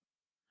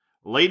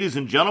Ladies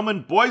and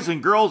gentlemen, boys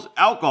and girls,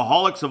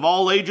 alcoholics of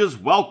all ages,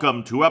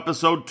 welcome to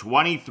episode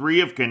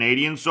 23 of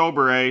Canadian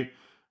Sober.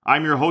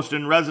 I'm your host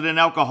and resident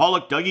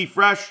alcoholic, Dougie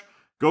Fresh.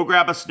 Go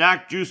grab a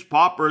snack, juice,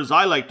 pop, or as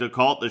I like to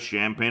call it, the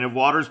Champagne of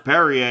Waters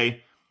Perrier.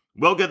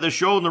 We'll get the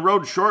show on the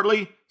road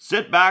shortly.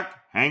 Sit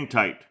back, hang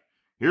tight.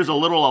 Here's a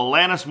little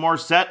Alanis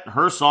Morissette,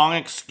 her song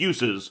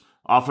Excuses,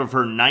 off of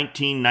her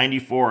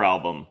 1994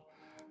 album.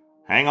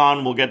 Hang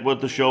on, we'll get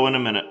with the show in a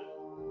minute.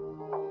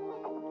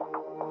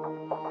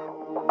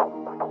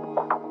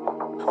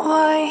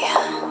 Why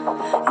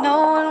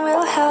no one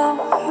will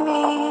help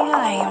me?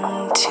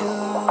 I'm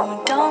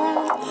too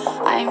dumb,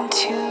 I'm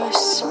too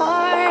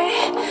smart.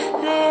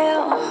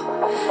 They'll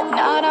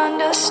not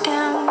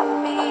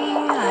understand me.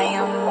 I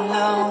am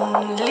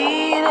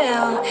lonely,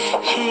 they'll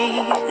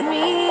hate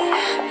me.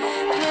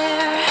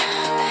 There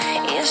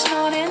is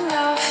not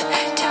enough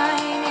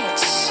time,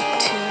 it's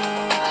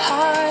too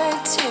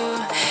hard to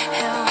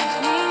help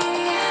me.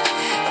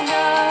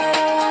 God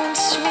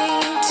wants me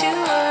to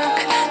work,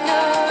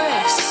 no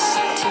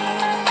resting,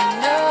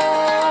 no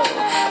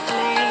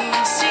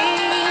lazy.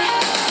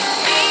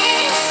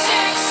 These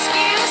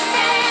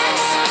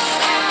excuses,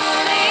 how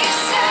they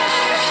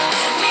serve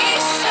me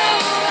so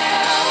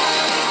well.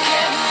 They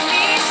kept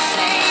me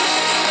safe,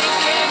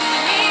 they kept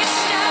me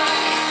stuck,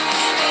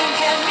 they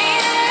kept me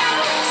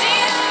locked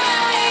in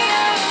my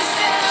own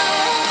cell.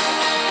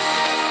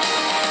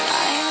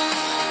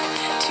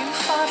 I'm too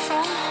far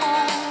from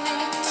home,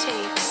 it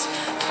takes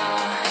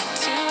far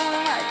too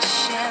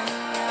much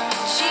energy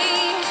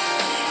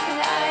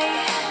that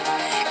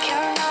I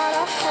cannot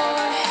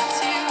afford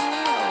to.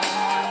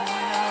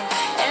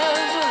 No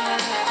one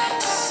will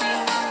ever see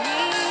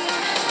me.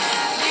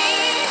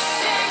 These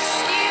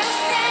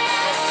excuses,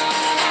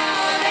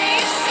 how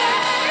they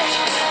served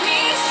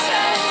me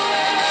so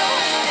well.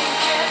 They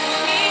kept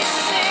me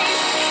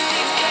safe,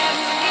 they've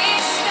kept me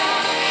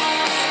stuck,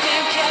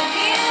 they've kept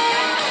me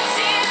locked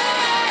in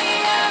my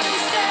own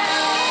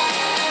cell.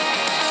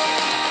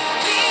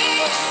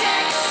 These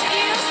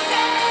excuses,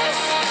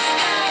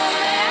 how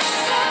they're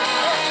so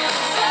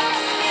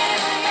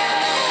familiar.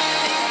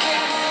 They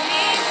kept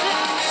me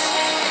blocked,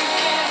 they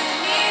kept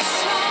me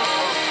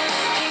small,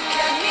 they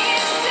kept me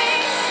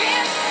safe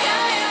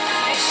inside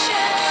my shell.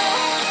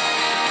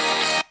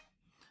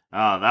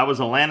 That was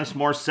Alanis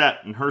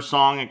Morissette and her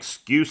song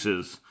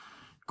Excuses.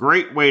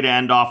 Great way to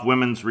end off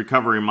Women's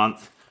Recovery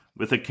Month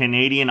with a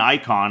Canadian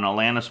icon,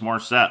 Alanis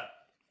Morissette.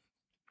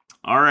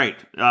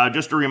 Alright,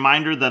 just a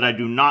reminder that I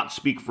do not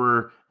speak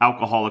for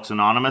Alcoholics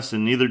Anonymous,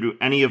 and neither do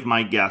any of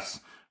my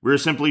guests. We're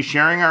simply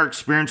sharing our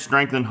experience,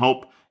 strength, and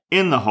hope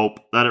in the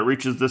hope that it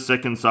reaches the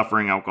sick and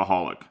suffering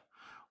alcoholic.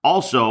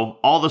 Also,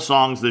 all the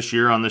songs this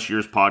year on this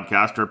year's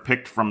podcast are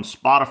picked from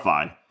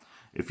Spotify.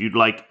 If you'd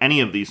like any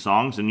of these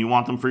songs and you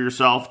want them for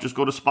yourself, just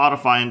go to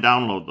Spotify and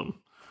download them.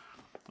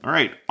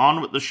 Alright,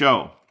 on with the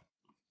show.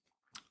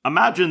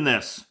 Imagine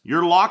this.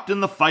 You're locked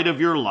in the fight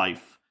of your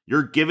life.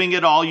 You're giving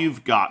it all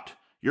you've got.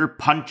 You're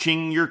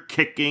punching, you're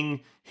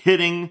kicking,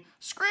 hitting,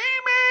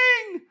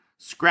 screaming,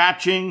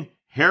 scratching,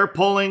 hair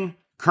pulling,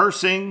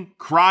 cursing,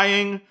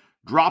 crying,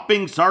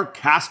 dropping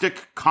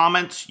sarcastic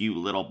comments, you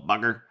little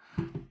bugger.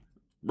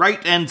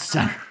 Right and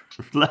center.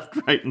 Left,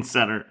 right, and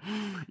center.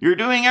 You're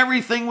doing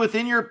everything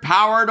within your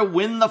power to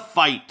win the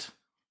fight.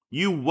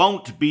 You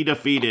won't be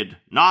defeated.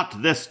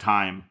 Not this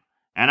time.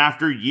 And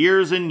after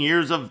years and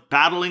years of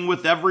battling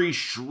with every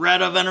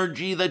shred of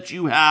energy that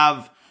you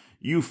have,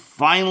 you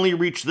finally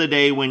reach the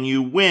day when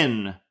you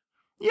win.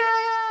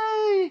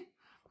 Yay!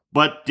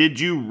 But did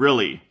you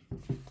really?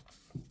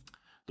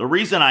 The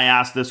reason I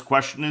ask this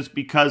question is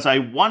because I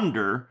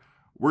wonder,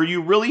 were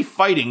you really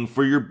fighting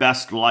for your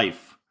best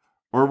life?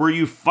 Or were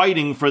you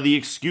fighting for the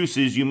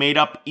excuses you made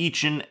up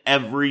each and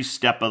every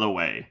step of the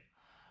way?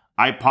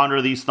 I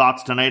ponder these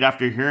thoughts tonight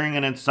after hearing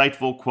an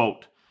insightful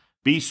quote.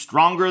 Be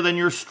stronger than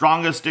your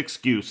strongest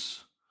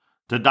excuse.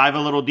 To dive a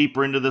little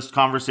deeper into this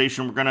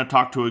conversation, we're going to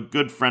talk to a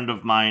good friend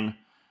of mine,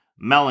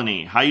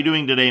 Melanie. How you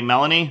doing today,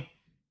 Melanie?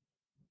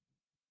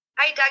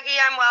 Hi, Dougie.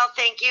 I'm well,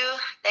 thank you.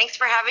 Thanks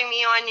for having me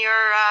on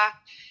your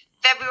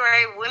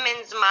February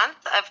Women's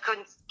Month of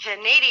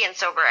Canadian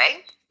Sober.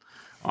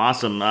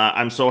 Awesome.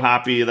 I'm so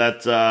happy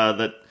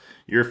that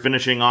you're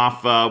finishing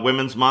off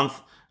Women's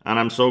Month, and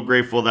I'm so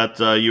grateful that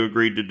you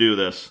agreed to do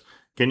this.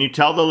 Can you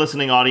tell the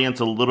listening audience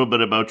a little bit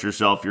about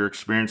yourself, your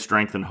experience,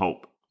 strength, and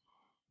hope?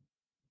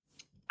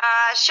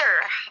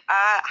 Sure.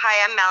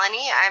 Hi, I'm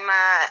Melanie. I'm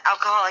an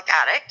alcoholic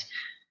addict.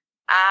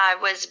 I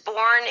was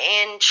born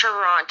in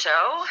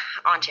Toronto,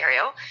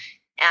 Ontario,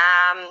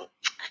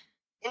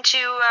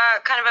 into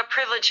kind of a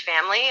privileged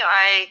family.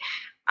 I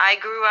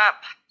grew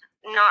up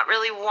not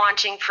really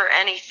wanting for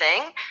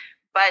anything,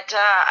 but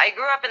I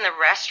grew up in the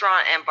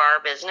restaurant and bar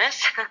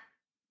business.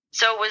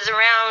 So it was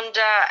around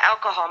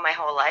alcohol my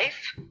whole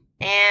life.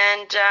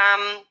 And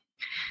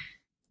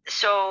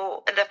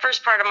so the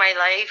first part of my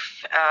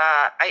life,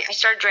 I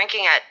started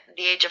drinking at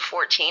the age of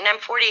 14. I'm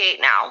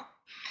 48 now.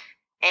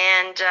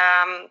 And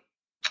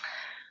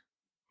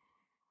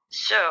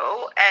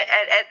So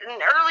at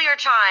an earlier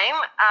time,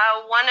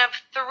 one of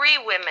three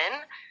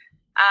women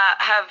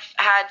have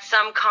had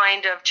some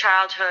kind of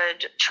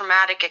childhood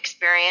traumatic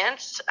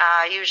experience,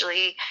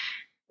 usually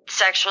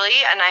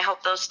sexually, and I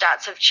hope those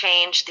stats have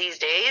changed these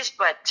days.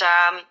 But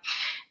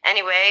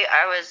anyway,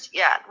 I was,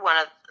 one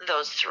of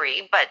those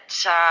three, but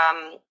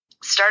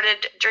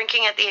started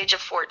drinking at the age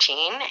of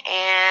 14.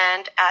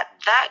 And at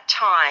that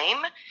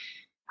time,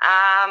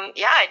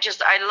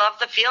 I love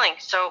the feeling.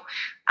 So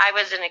I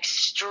was an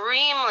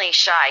extremely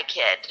shy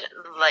kid,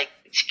 like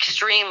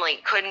extremely,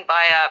 couldn't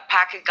buy a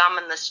pack of gum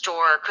in the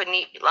store, couldn't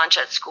eat lunch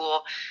at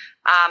school.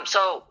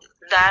 So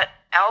that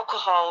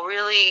alcohol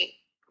really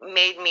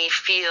made me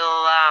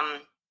feel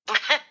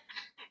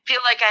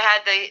feel like I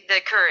had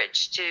the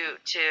courage to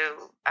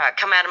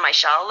come out of my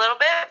shell a little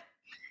bit.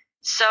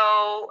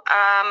 So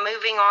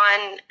moving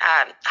on,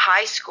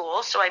 high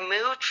school. So we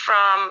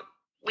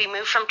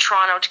moved from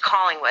Toronto to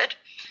Collingwood.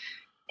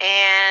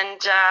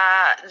 And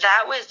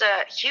that was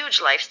a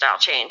huge lifestyle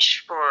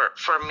change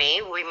for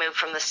me. We moved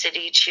from the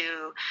city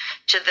to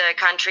the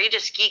country, to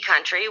ski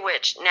country,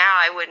 which now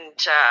I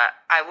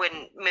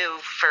wouldn't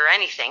move for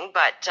anything.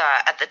 But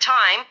at the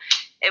time,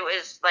 it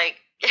was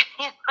like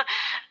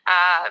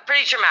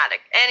pretty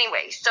traumatic.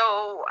 Anyway,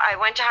 so I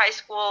went to high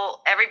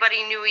school.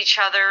 Everybody knew each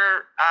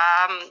other.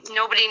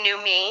 Nobody knew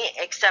me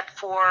except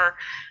for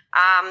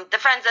the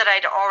friends that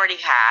I'd already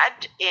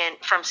had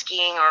from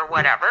skiing or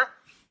whatever.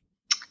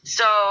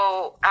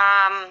 So,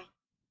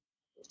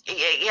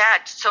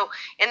 so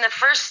in the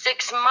first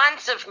 6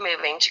 months of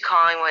moving to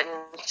Collingwood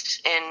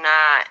in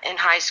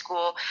high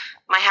school,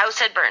 my house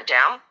had burnt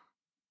down.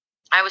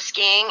 I was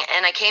skiing,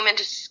 and I came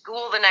into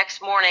school the next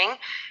morning.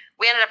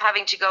 We ended up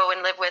having to go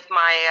and live with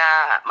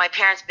my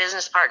parents'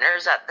 business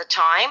partners at the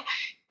time,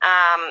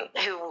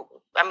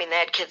 they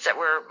had kids that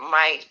were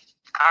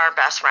our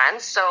best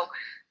friends. So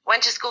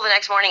went to school the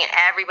next morning, and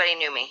everybody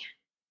knew me.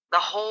 The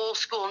whole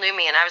school knew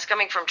me, and I was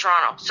coming from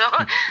Toronto. So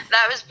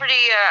that was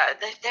pretty,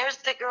 there's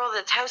the girl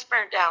that's house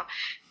burnt down.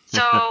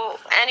 So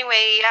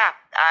anyway,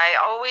 I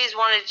always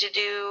wanted to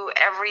do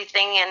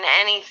everything and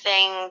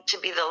anything to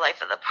be the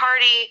life of the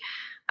party.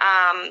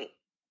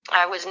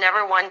 I was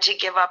never one to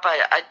give up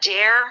a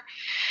dare.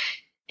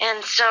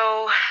 And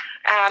so,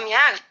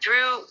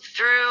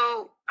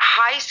 through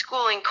high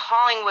school in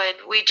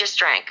Collingwood, we just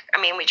drank.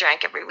 We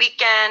drank every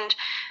weekend.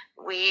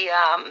 We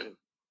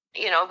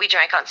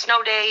drank on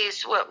snow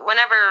days.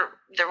 Whenever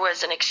there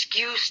was an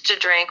excuse to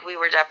drink, we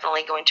were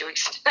definitely going to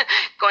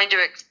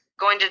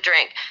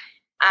drink.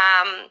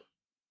 I've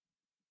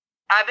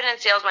been in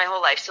sales my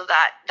whole life, so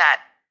that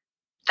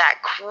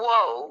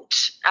quote,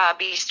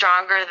 "Be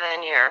stronger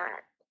than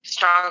your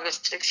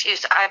strongest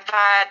excuse." I've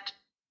had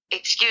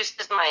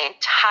excuses my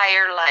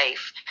entire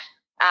life.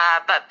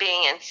 But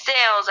being in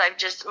sales, I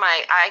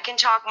can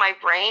talk my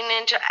brain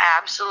into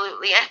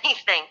absolutely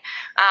anything.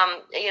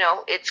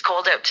 It's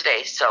cold out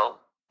today, so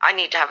I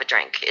need to have a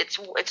drink. It's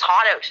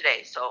hot out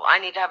today, so I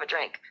need to have a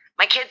drink.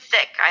 My kid's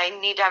sick, I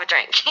need to have a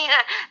drink.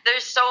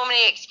 There's so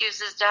many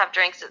excuses to have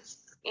drinks. It's,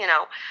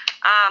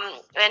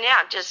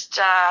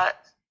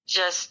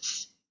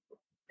 just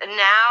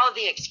now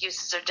the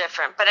excuses are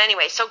different. But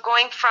anyway, so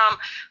going from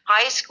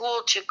high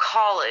school to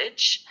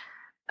college,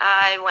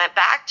 I went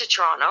back to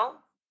Toronto.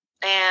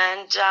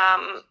 And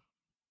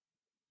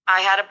I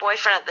had a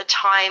boyfriend at the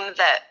time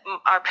that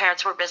our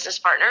parents were business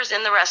partners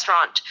in the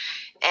restaurant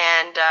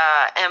and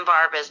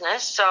bar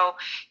business. So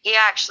he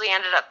actually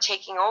ended up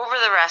taking over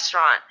the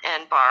restaurant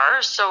and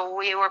bar. So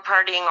we were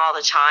partying all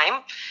the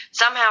time.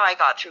 Somehow I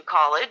got through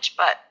college,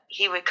 but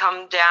he would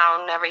come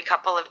down every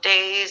couple of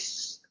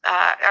days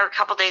or a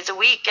couple days a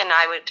week, and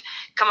I would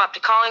come up to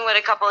Collingwood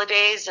a couple of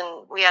days,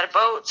 and we had a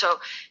boat.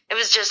 So it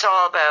was just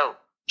all about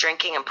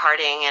drinking and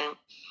partying. And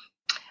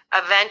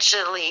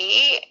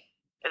eventually,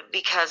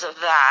 because of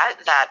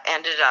that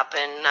ended up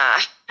in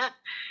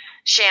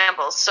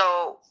shambles.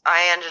 So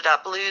I ended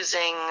up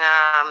losing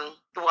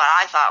what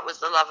I thought was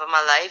the love of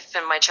my life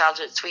and my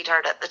childhood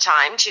sweetheart at the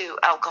time to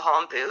alcohol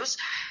and booze.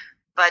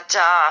 But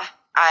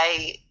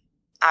I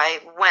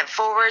went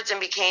forwards and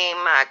became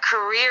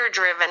career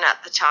driven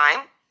at the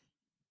time.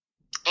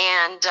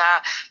 And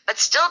but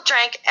still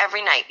drank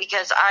every night,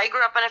 because I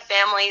grew up in a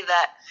family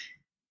that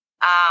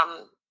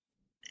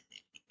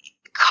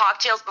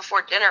cocktails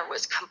before dinner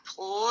was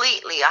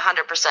completely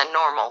 100%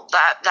 normal.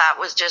 That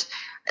was just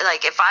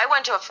like, if I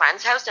went to a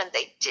friend's house and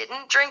they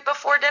didn't drink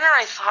before dinner,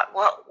 I thought,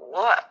 what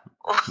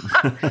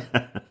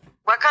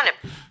what kind of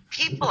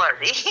people are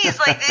these?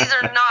 Like, these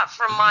are not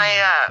from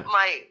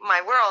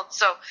my world.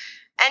 So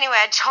anyway,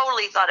 I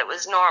totally thought it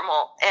was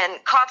normal,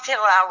 and cocktail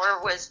hour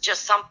was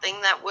just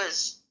something that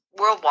was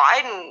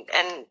worldwide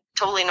and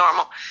totally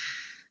normal.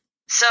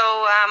 So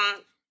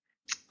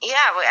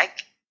I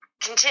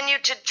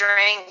continued to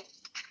drink.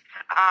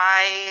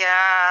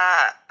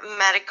 I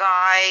met a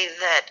guy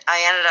that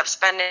I ended up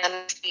spending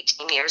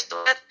 18 years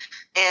with,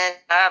 and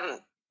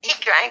he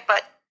drank,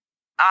 but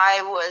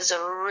I was a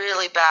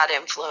really bad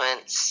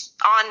influence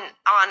on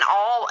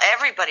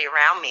everybody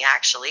around me,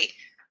 actually.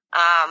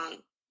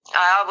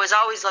 I was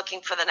always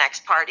looking for the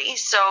next party.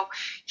 So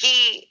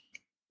he,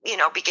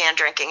 began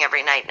drinking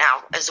every night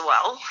now as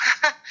well.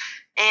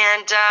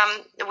 And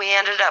we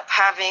ended up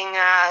having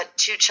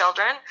 2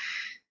 children.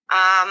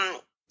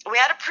 We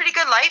had a pretty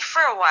good life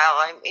for a while.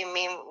 I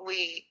mean,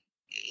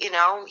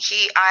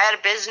 I had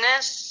a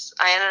business.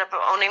 I ended up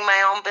owning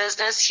my own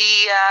business.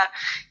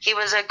 He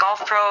was a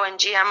golf pro and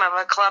GM of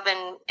a club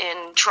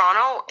in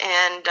Toronto,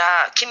 and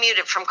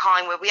commuted from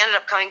Collingwood. We ended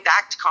up coming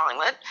back to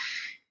Collingwood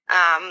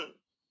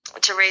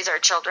to raise our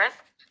children.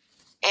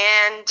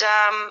 And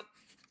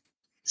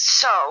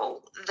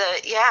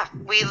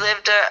we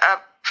lived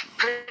a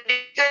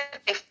pretty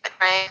good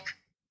life,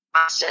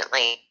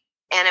 constantly,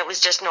 and it was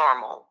just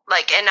normal.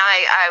 And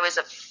I was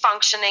a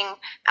functioning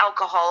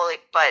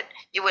alcoholic, but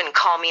you wouldn't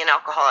call me an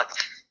alcoholic.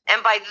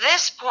 And by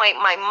this point,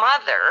 my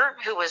mother,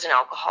 who was an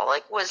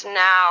alcoholic, was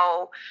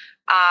now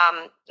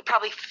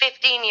probably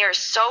 15 years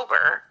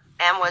sober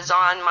and was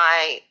on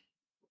my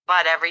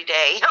butt every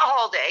day,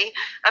 all day,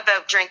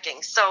 about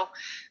drinking. So,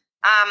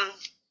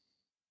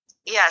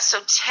 so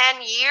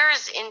 10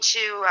 years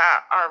into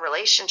our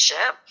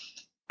relationship,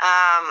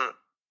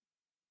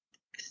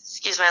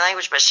 excuse my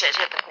language, but shit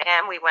hit the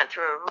fan. We went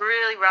through a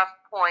really rough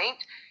point,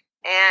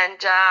 and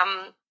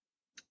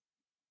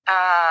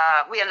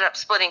we ended up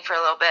splitting for a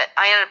little bit.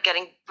 I ended up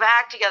getting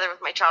back together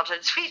with my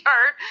childhood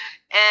sweetheart,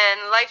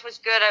 and life was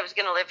good. I was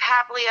going to live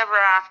happily ever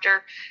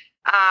after.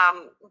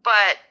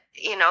 But,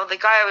 the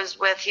guy I was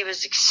with, he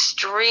was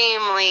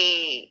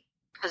extremely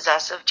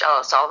possessive,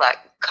 jealous, all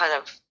that kind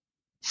of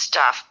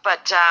stuff.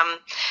 But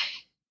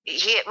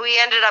we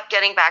ended up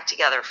getting back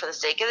together for the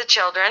sake of the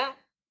children,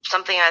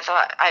 something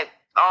I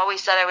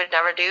always said I would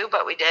never do,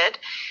 but we did.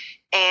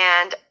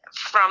 And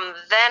from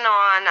then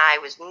on, I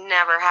was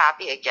never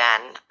happy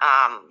again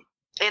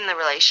in the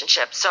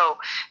relationship. So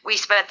we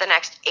spent the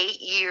next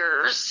 8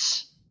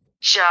 years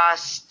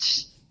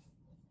just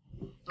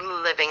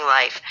living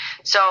life.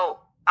 So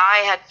I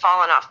had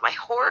fallen off my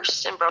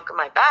horse and broken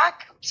my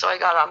back, so I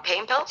got on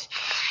pain pills.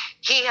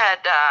 He had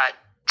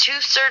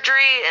tooth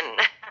surgery and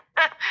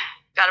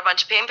got a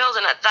bunch of pain pills,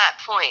 and at that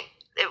point,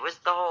 it was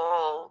the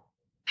whole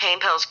pain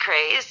pills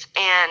craze.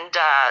 And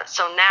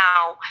so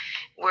now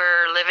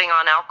we're living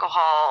on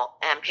alcohol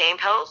and pain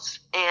pills.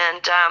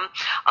 And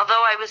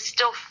although I was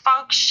still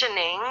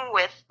functioning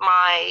with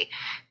my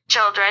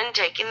children,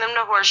 taking them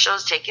to horse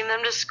shows, taking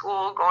them to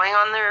school, going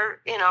on their,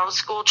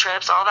 school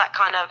trips, all that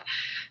kind of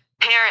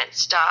parent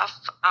stuff,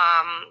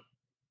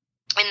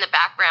 in the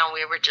background,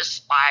 we were just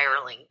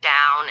spiraling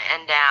down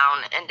and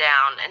down and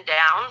down and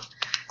down,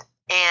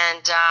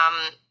 and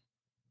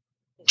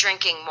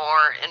drinking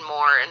more and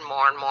more and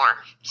more and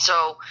more.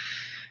 So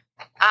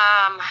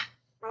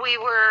we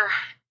were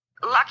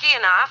lucky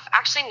enough,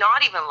 actually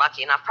not even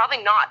lucky enough,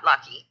 probably not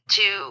lucky,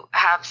 to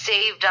have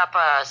saved up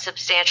a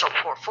substantial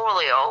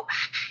portfolio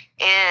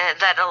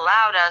that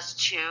allowed us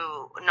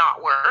to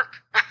not work.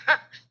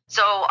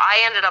 So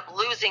I ended up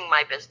losing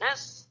my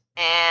business,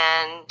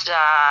 and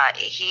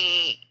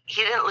he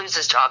didn't lose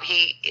his job.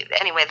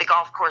 Anyway, the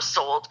golf course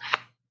sold,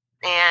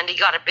 and he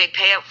got a big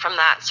payout from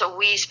that. So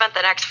we spent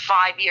the next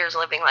 5 years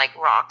living like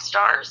rock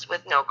stars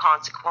with no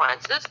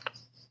consequences,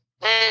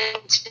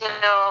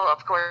 until,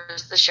 of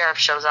course, the sheriff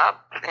shows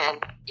up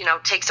and,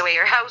 takes away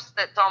your house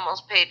that's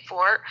almost paid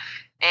for,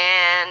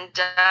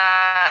 and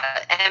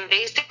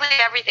basically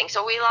everything.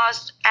 So we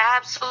lost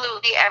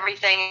absolutely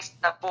everything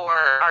except for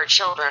our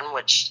children,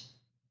 which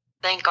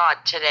thank God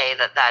today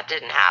that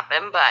didn't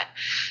happen, but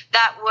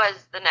that was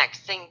the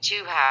next thing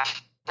to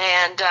have.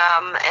 And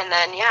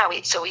then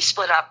we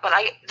split up, but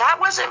that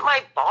wasn't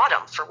my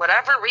bottom for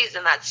whatever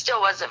reason. That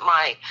still wasn't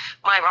my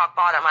rock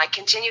bottom. I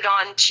continued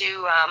on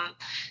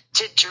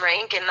to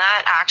drink, and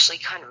that actually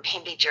kind of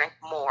made me drink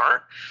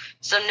more.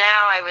 So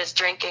now I was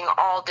drinking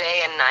all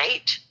day and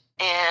night,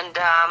 and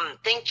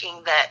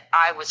thinking that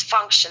I was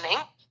functioning.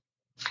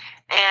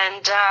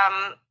 And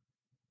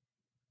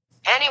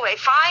anyway,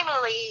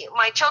 finally,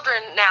 my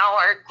children now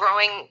are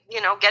growing,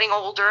 getting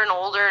older and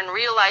older and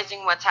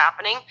realizing what's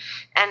happening,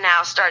 and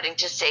now starting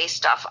to say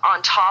stuff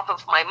on top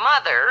of my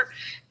mother,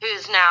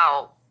 who's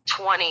now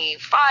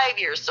 25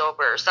 years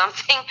sober or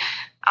something.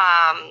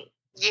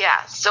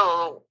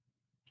 So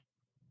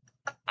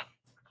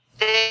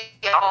they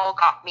all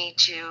got me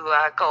to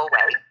go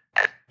away.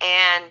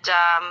 And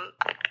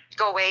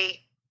go away.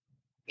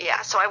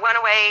 Yeah, so I went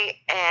away,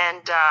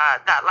 and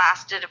that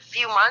lasted a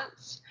few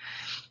months.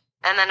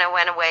 And then I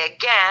went away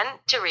again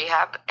to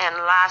rehab, and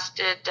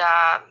lasted,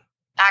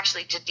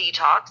 actually to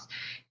detox,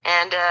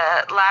 and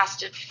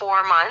lasted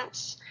 4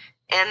 months.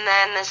 And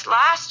then this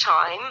last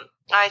time,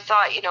 I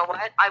thought, you know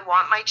what, I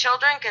want my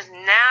children, because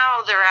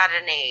now they're at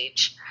an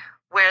age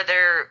where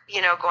they're,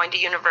 going to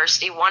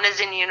university. One is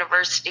in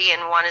university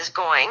and one is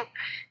going,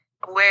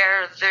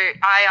 where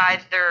I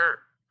either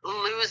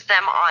lose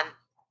them on,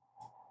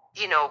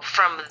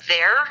 from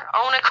their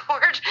own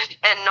accord,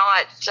 and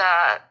not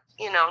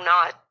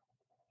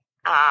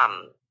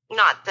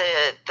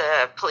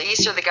the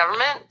police or the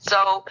government.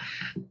 So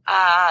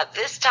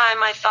this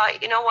time I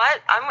thought, you know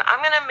what,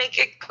 I'm going to make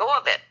a go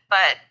of it.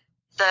 But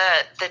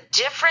the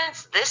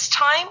difference this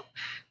time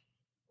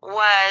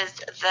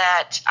was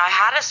that I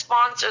had a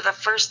sponsor the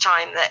first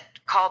time that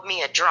called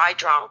me a dry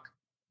drunk,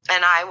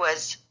 and I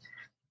was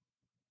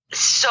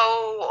so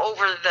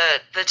over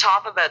the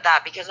top about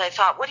that because I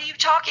thought, what are you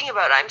talking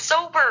about? I'm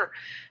sober.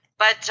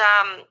 But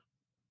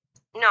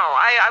no,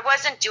 I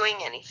wasn't doing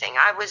anything.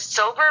 I was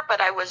sober, but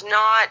I was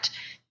not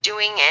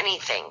doing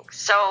anything.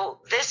 So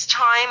this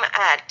time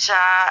at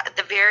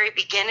the very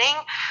beginning,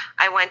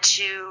 I went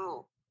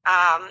to,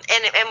 and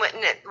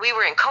we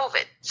were in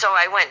COVID. So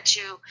I went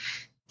to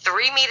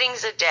 3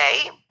 meetings a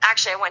day.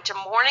 Actually, I went to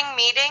morning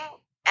meeting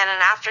and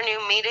an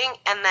afternoon meeting.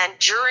 And then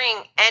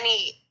during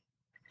any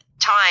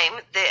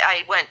time that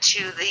I went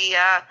to the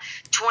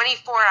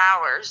 24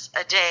 hours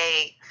a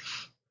day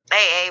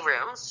AA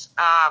rooms,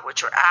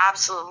 which were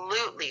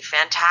absolutely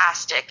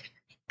fantastic.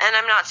 And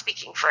I'm not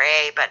speaking for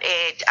AA, but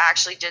AA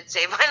actually did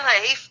save my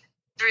life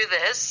through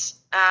this.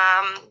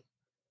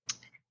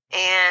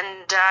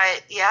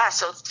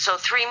 So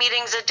 3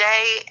 meetings a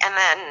day, and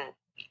then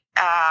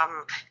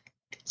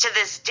to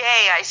this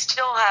day, I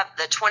still have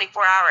the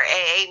 24-hour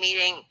AA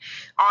meeting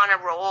on a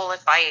roll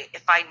if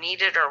I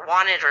need it or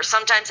want it, or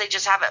sometimes I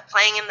just have it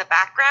playing in the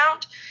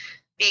background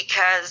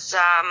because,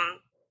 I'm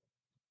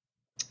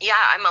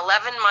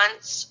 11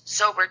 months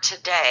sober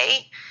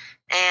today,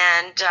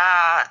 and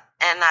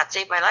that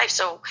saved my life.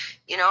 So,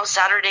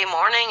 Saturday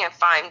morning,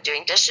 if I'm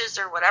doing dishes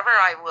or whatever,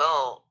 I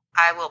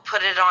will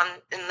put it on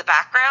in the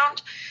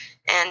background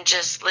and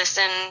just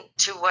listen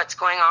to what's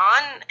going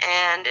on.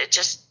 And it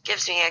just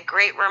gives me a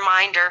great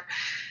reminder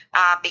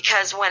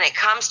because when it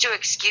comes to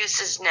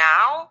excuses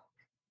now,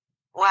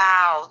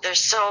 wow, there's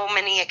so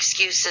many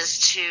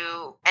excuses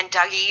and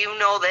Dougie, you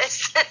know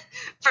this,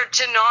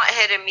 to not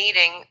hit a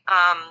meeting,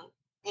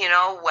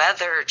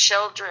 weather,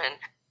 children,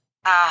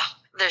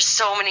 there's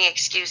so many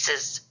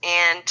excuses.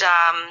 And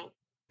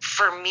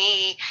for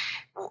me,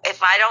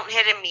 if I don't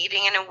hit a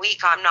meeting in a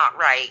week, I'm not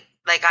right.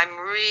 Like, I'm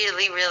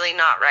really, really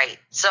not right.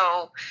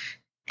 So,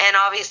 and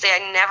obviously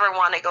I never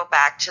want to go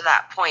back to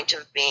that point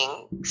of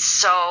being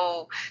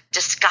so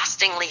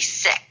disgustingly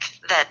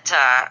sick that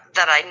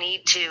I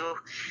need to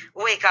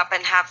wake up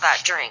and have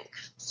that drink.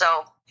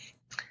 So,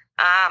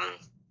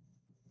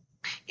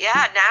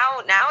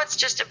 now it's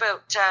just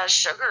about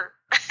sugar.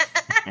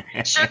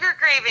 Sugar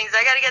cravings.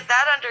 I got to get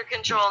that under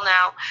control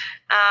now.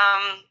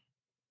 I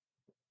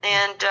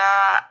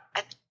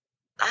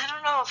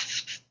don't know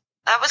if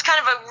that was kind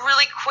of a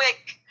really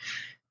quick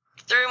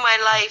through my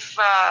life,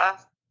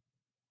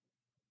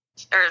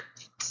 or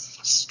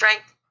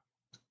strength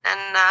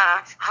and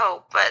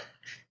hope. But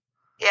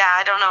yeah,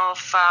 I don't know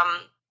if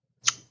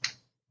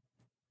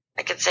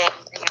I could say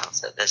anything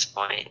else at this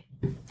point.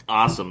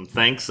 Awesome.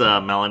 Thanks,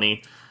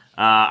 Melanie.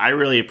 I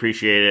really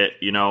appreciate it.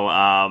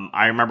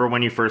 I remember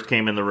when you first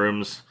came in the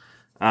rooms,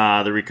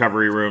 the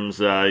recovery rooms,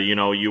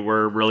 you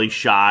were really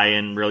shy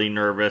and really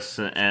nervous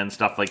and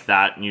stuff like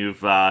that. And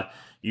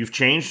you've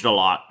changed a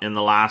lot in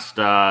the last,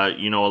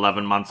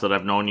 11 months that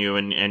I've known you,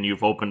 and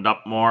you've opened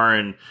up more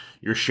and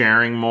you're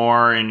sharing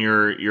more and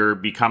you're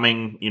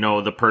becoming,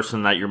 the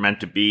person that you're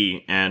meant to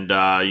be. And,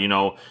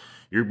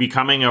 you're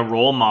becoming a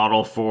role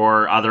model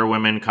for other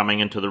women coming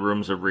into the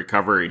rooms of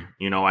recovery.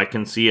 I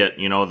can see it.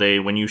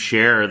 When you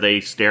share, they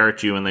stare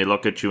at you and they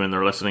look at you and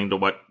they're listening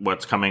to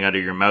what's coming out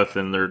of your mouth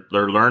and they're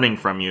learning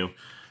from you,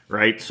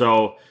 right?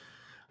 So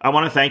I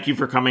want to thank you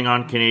for coming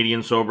on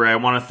Canadian Sober. I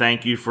want to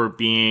thank you for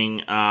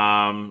being,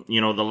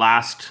 the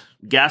last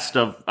guest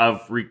of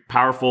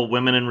Powerful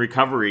Women in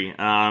Recovery.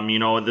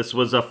 This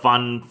was a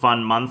fun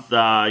month.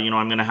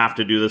 I'm going to have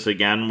to do this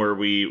again where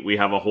we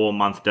have a whole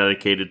month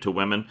dedicated to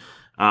women.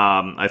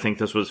 I think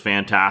this was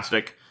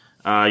fantastic.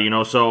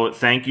 So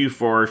thank you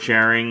for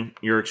sharing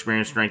your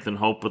experience, strength, and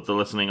hope with the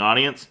listening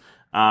audience.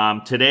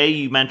 Today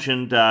you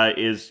mentioned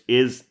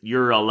is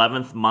your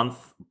 11th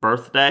month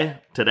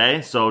birthday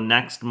today. So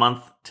next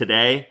month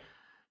today,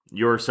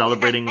 you're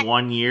celebrating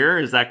 1 year.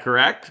 Is that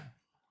correct?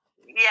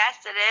 Yes,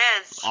 it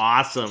is.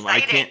 Awesome.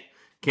 Exciting. I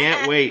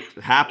can't wait.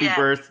 Happy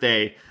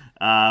birthday.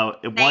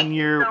 Thank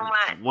you so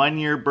much. 1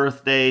 year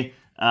birthday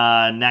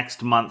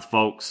next month,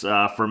 folks,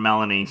 for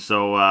Melanie.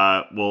 So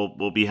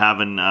we'll be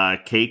having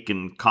cake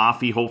and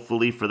coffee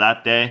hopefully for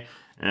that day,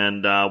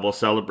 and we'll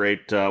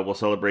celebrate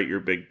your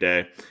big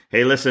day.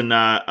 Hey, listen,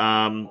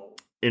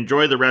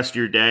 enjoy the rest of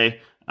your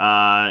day.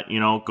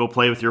 Go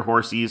play with your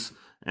horsies,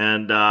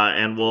 and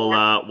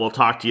we'll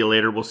talk to you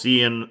later. We'll see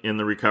you in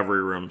the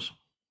recovery rooms.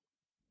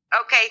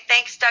 Okay,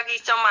 thanks,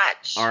 Dougie, so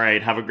much. All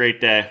right, have a great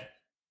day.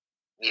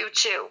 You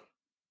too.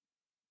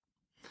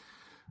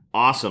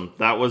 Awesome.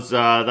 That was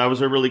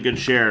a really good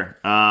share.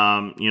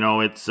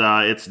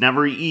 It's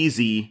never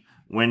easy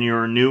when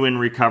you're new in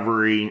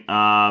recovery.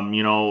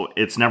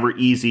 It's never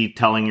easy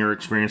telling your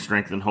experience,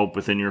 strength, and hope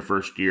within your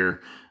first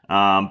year.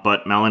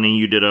 But Melanie,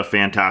 you did a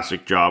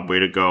fantastic job. Way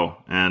to go.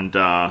 And,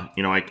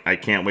 I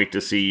can't wait to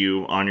see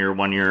you on your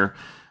 1 year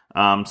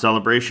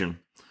celebration.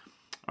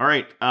 All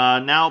right.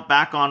 Now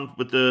back on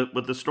with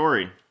the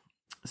story.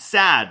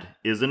 Sad,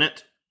 isn't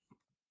it?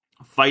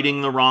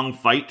 Fighting the wrong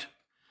fight.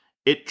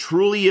 It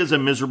truly is a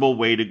miserable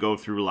way to go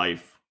through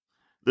life.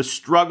 The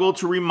struggle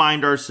to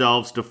remind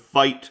ourselves to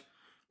fight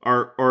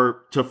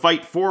or to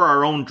fight for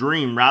our own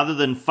dream rather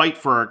than fight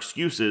for our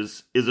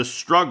excuses is a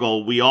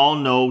struggle we all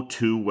know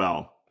too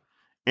well.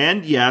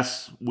 And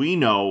yes, we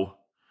know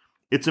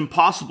it's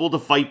impossible to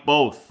fight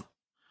both.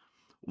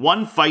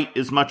 One fight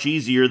is much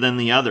easier than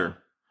the other,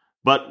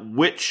 but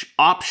which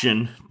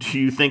option do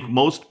you think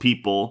most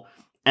people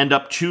end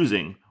up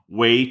choosing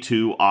way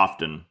too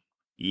often?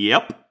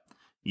 Yep,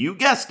 you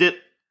guessed it,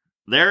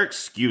 they're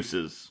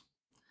excuses.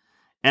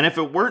 And if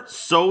it weren't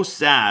so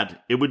sad,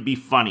 it would be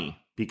funny,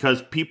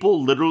 because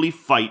people literally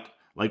fight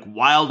like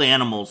wild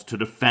animals to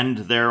defend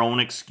their own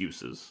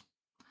excuses.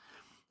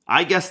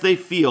 I guess they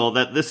feel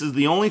that this is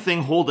the only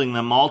thing holding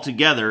them all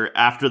together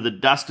after the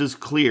dust is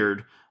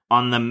cleared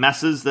on the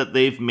messes that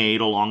they've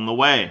made along the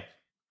way.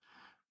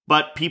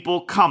 But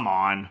people, come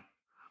on.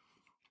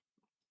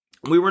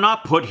 We were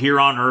not put here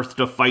on earth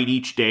to fight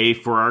each day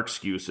for our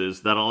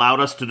excuses that allowed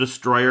us to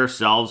destroy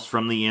ourselves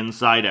from the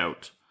inside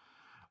out.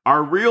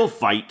 Our real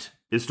fight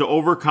is to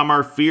overcome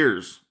our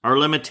fears, our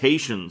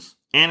limitations,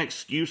 and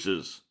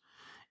excuses,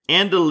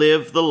 and to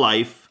live the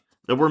life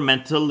that we're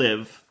meant to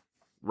live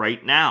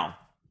right now.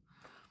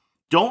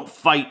 Don't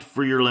fight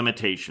for your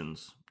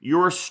limitations.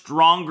 You're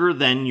stronger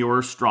than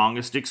your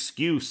strongest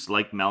excuse,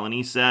 like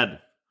Melanie said.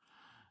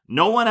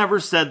 No one ever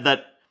said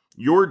that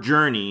your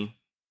journey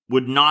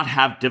would not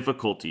have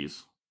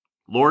difficulties.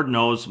 Lord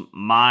knows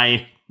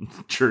my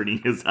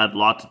journey has had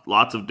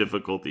lots of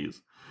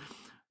difficulties.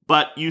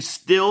 But you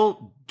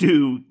still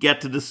do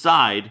get to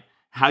decide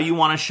how you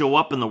want to show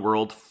up in the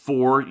world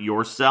for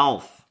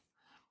yourself.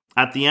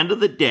 At the end of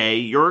the day,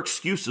 your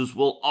excuses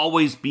will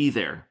always be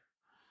there.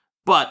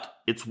 But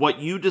it's what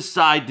you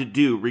decide to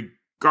do,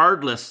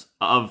 regardless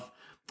of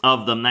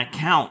them, that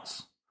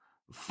counts.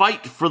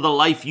 Fight for the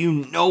life you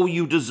know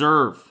you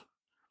deserve.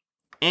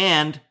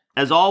 And,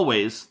 as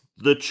always,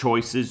 the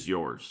choice is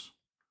yours.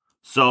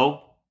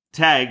 So,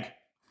 tag,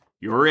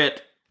 you're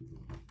it.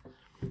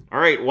 All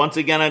right, once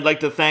again, I'd like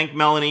to thank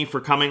Melanie for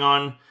coming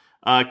on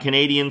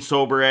Canadian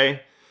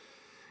Sober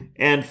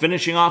and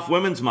finishing off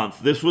Women's Month.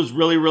 This was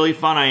really, really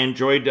fun. I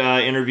enjoyed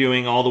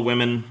interviewing all the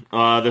women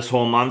this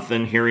whole month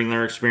and hearing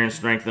their experience,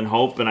 strength, and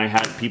hope. And I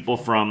had people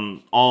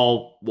from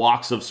all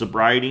walks of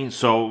sobriety,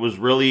 so it was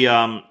really,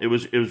 it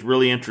was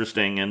really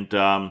interesting. And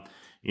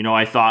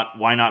I thought,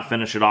 why not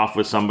finish it off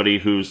with somebody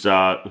who's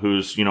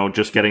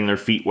just getting their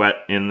feet wet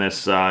in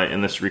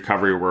this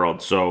recovery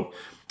world. So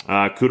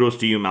kudos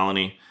to you,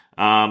 Melanie.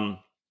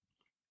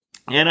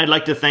 And I'd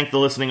like to thank the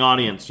listening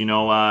audience. You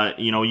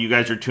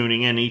guys are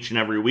tuning in each and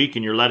every week,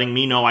 and you're letting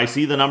me know. I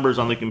see the numbers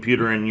on the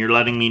computer, and you're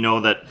letting me know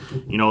that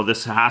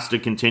this has to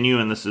continue,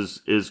 and this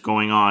is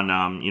going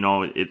on.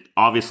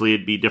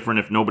 It'd be different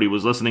if nobody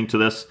was listening to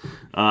this.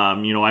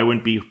 I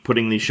wouldn't be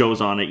putting these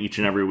shows on each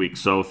and every week.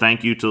 So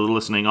thank you to the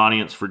listening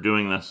audience for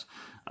doing this.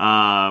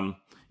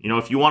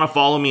 If you want to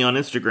follow me on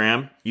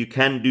Instagram, you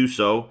can do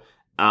so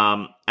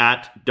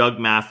at Doug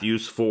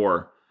Matthews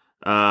 4.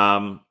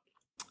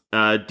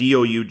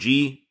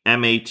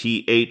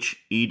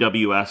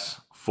 DougMathews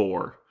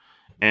 4.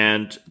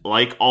 And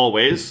like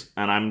always,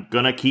 and I'm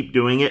gonna keep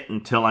doing it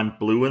until I'm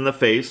blue in the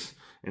face,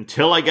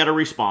 until I get a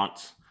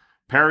response.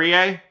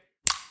 Perrier,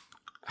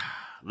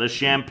 the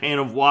champagne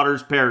of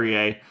waters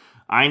Perrier.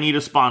 I need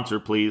a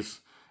sponsor, please.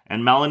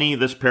 And Melanie,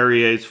 this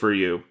Perrier is for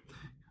you.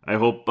 I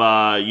hope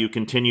you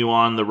continue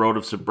on the road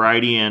of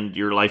sobriety and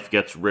your life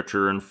gets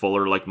richer and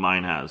fuller like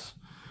mine has.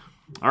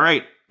 All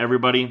right,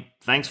 everybody.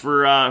 Thanks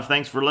for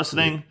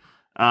listening.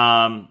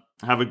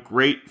 Have a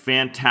great,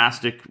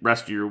 fantastic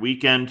rest of your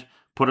weekend.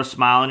 Put a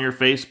smile on your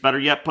face. Better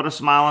yet, put a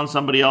smile on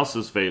somebody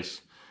else's face.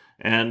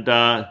 And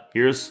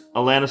here's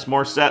Alanis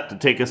Morissette to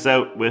take us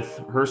out with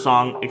her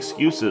song,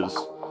 Excuses.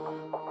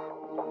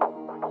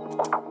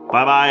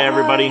 Bye-bye,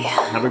 everybody.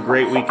 Have a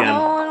great weekend.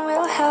 No one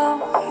will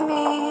help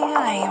me.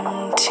 I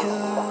am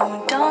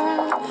too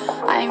dumb.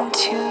 I'm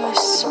too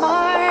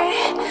smart.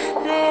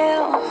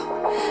 They'll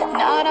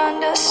not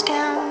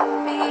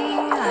understand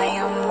me. I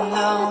am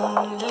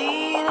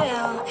lonely.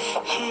 They'll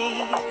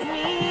hate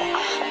me.